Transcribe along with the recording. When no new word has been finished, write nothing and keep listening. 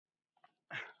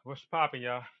What's poppin',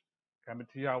 y'all? Coming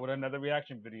to y'all with another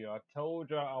reaction video. I told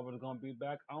y'all I was gonna be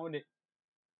back on it.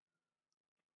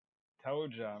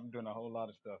 Told y'all I'm doing a whole lot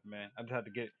of stuff, man. I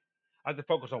have to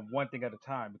focus on one thing at a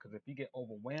time because if you get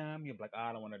overwhelmed, you're like,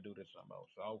 I don't want to do this no more.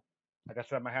 So, like I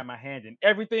said, I'm gonna have my hand in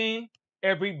everything,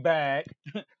 every bag,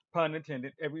 pun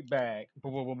intended, every bag,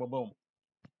 boom, boom, boom, boom, boom,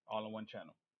 all in one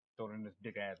channel. Throw it in this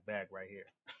big ass bag right here.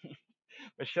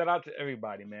 But shout out to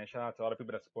everybody, man. Shout out to all the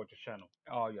people that support the channel.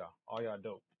 All y'all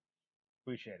dope.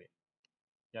 Appreciate it.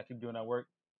 Y'all keep doing that work.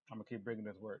 I'm gonna keep bringing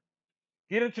this work.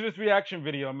 Get into this reaction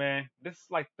video, man. This is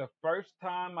like the first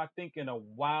time I think in a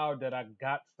while that I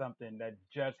got something that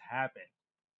just happened.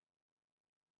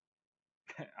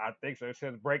 I think so. It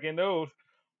says breaking news.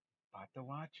 About to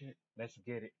watch it. Let's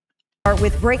get it.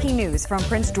 With breaking news from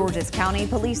Prince George's County,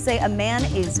 police say a man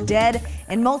is dead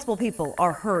and multiple people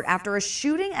are hurt after a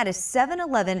shooting at a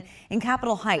 7-Eleven in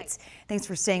Capitol Heights. Thanks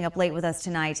for staying up late with us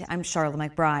tonight. I'm Charlotte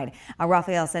McBride.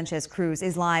 Rafael Sanchez Cruz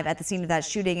is live at the scene of that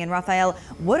shooting. And Rafael,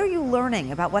 what are you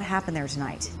learning about what happened there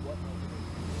tonight?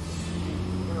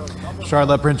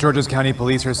 Charlotte, Prince George's County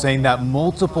Police are saying that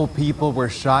multiple people were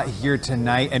shot here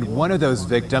tonight, and one of those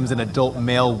victims, an adult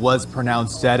male, was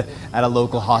pronounced dead at a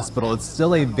local hospital. It's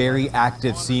still a very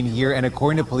active scene here, and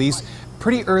according to police,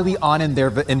 pretty early on in their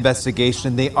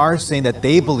investigation, they are saying that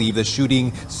they believe the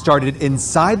shooting started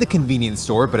inside the convenience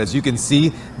store, but as you can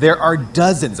see, there are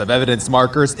dozens of evidence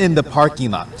markers in the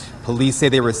parking lot. Police say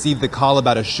they received the call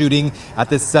about a shooting at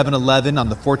this 7-Eleven on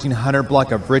the 1400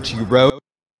 block of Ritchie Road.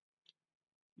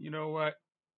 You know what?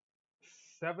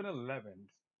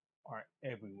 7-Elevens are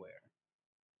everywhere.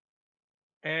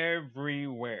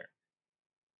 Everywhere.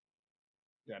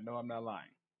 Yeah, no, I'm not lying.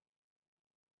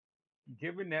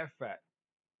 Given that fact,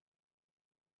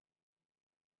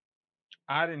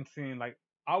 I didn't seem like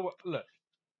I would look.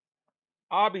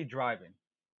 I'll be driving,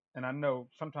 and I know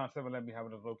sometimes 7-Eleven be having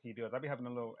those low key deals. I be having a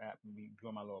little app and be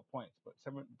doing my little points, but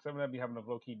 7-Eleven be having those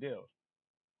low key deals.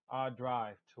 I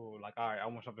drive to like, all right, I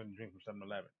want something to drink from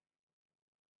 7-Eleven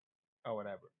or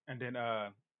whatever, and then I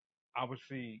would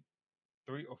see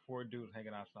 3 or 4 dudes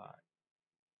hanging outside.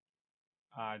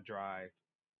 I drive,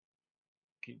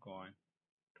 keep going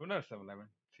to another 7-Eleven,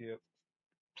 see the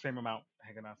same amount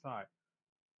hanging outside.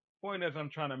 Point is, I'm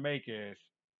trying to make is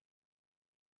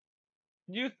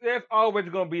there's always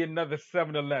gonna be another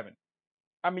 7-Eleven.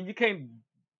 I mean, you can't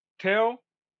tell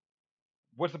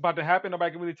what's about to happen.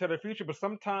 Nobody can really tell the future, but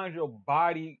sometimes your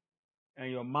body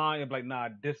and your mind is like, nah,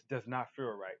 this does not feel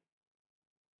right.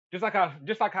 Just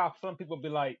like how some people be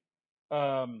like,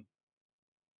 um,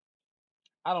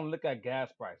 I don't look at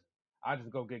gas prices. I just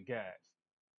go get gas.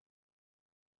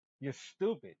 You're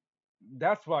stupid.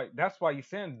 That's why you're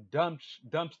saying dumb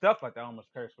stuff like that. I almost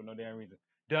curse for no damn reason.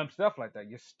 Dumb stuff like that.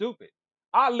 You're stupid.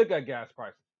 I look at gas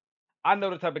prices. I know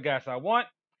the type of gas I want,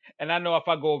 and I know if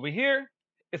I go over here,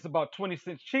 it's about 20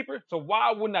 cents cheaper. So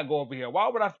why wouldn't I go over here? Why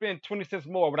would I spend 20 cents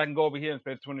more when I can go over here and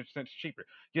spend 20 cents cheaper?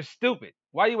 You're stupid.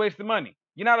 Why you wasting money?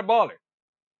 You're not a baller.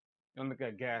 You don't look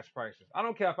at gas prices. I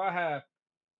don't care if I have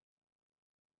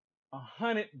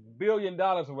 $100 billion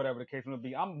or whatever the case may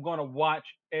be. I'm gonna watch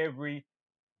every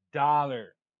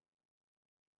dollar.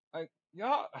 Like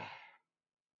y'all,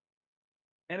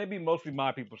 and it'd be mostly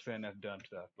my people saying that's dumb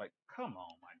stuff. Like, come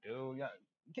on, my dude, y'all,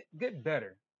 get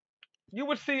better. You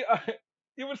would see,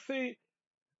 you would see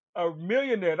a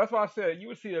millionaire. That's why I said you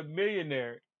would see a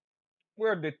millionaire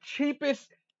wear the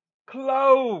cheapest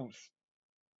clothes.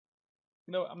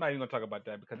 You know, I'm not even gonna talk about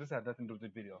that because this has nothing to do with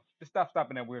the video. Just stop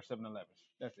stopping at weird 7-Elevens.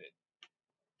 That's it.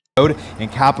 In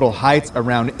Capitol Heights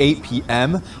around 8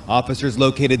 p.m. Officers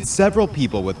located several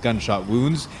people with gunshot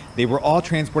wounds. They were all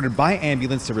transported by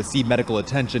ambulance to receive medical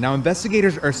attention. Now,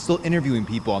 investigators are still interviewing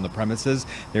people on the premises.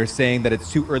 They're saying that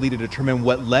it's too early to determine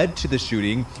what led to the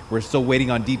shooting. We're still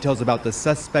waiting on details about the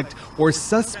suspect or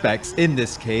suspects in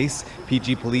this case.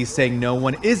 PG police saying no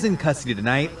one is in custody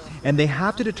tonight, and they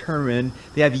have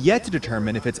yet to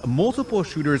determine if it's multiple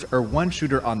shooters or one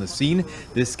shooter on the scene.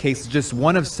 This case is just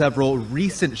one of several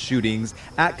recent shootings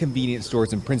at convenience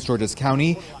stores in Prince George's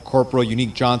County. Corporal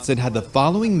Unique Johnson had the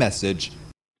following message.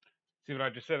 See what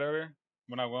I just said earlier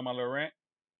when I went on my little rant?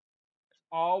 It's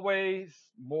always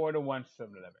more than one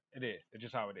 7-Eleven. It is. It's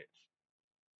just how it is.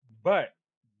 But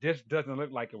this doesn't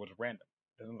look like it was random.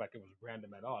 It doesn't look like it was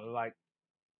random at all. It looked like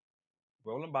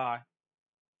rolling by,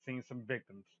 seeing some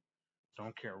victims.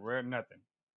 Don't care where, nothing.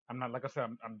 I'm not, like I said,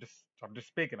 I'm just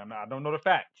speaking. I don't know the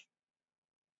facts.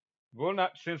 Will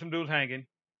not send some dudes hanging.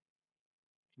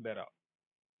 That up.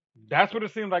 That's what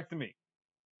it seems like to me.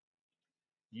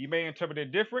 You may interpret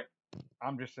it different.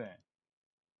 I'm just saying.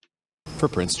 For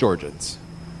Prince George's.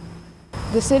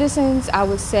 The citizens, I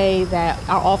would say that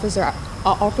our officers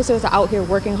officers are out here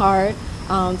working hard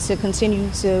to continue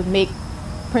to make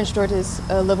Prince George's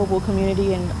a livable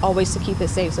community and always to keep it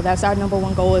safe. So that's our number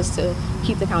one goal, is to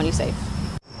keep the county safe.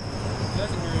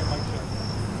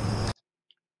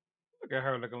 Look at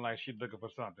her looking like she's looking for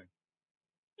something.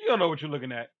 You don't know what you're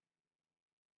looking at.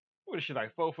 What is she,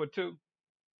 like 4'2"?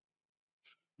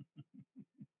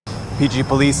 PG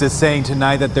Police is saying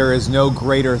tonight that there is no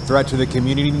greater threat to the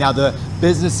community. Now, the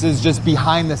businesses just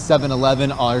behind the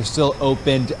 7-Eleven are still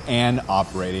opened and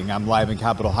operating. I'm live in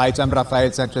Capitol Heights. I'm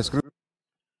Rafael Sanchez Cruz.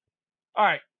 All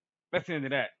right, let's get into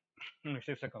that. 6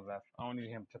 seconds left. I don't need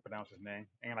him to pronounce his name.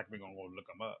 Ain't like we're gonna go look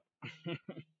him up.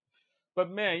 But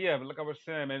man, yeah, but like I was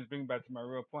saying, man, it's bringing back to my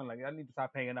real point. Like, I need to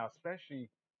stop hanging out, especially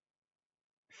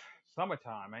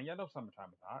summertime, man. Y'all know summertime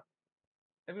is hot.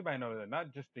 Everybody knows that.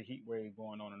 Not just the heat wave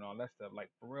going on and all that stuff. Like,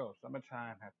 for real,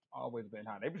 summertime has always been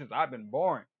hot. Ever since I've been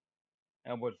born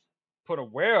and was put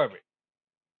aware of it,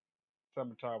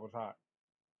 summertime was hot.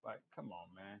 Like, come on,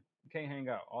 man. You can't hang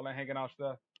out. All that hanging out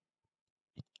stuff,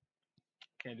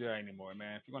 can't do that anymore,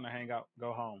 man. If you're gonna hang out,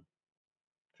 go home.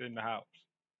 Sit in the house.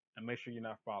 And make sure you're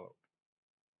not followed.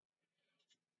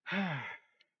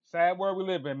 Sad world we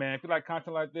live in, man. If you like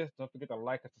content like this, don't forget to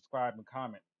like and subscribe and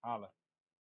comment. Holla.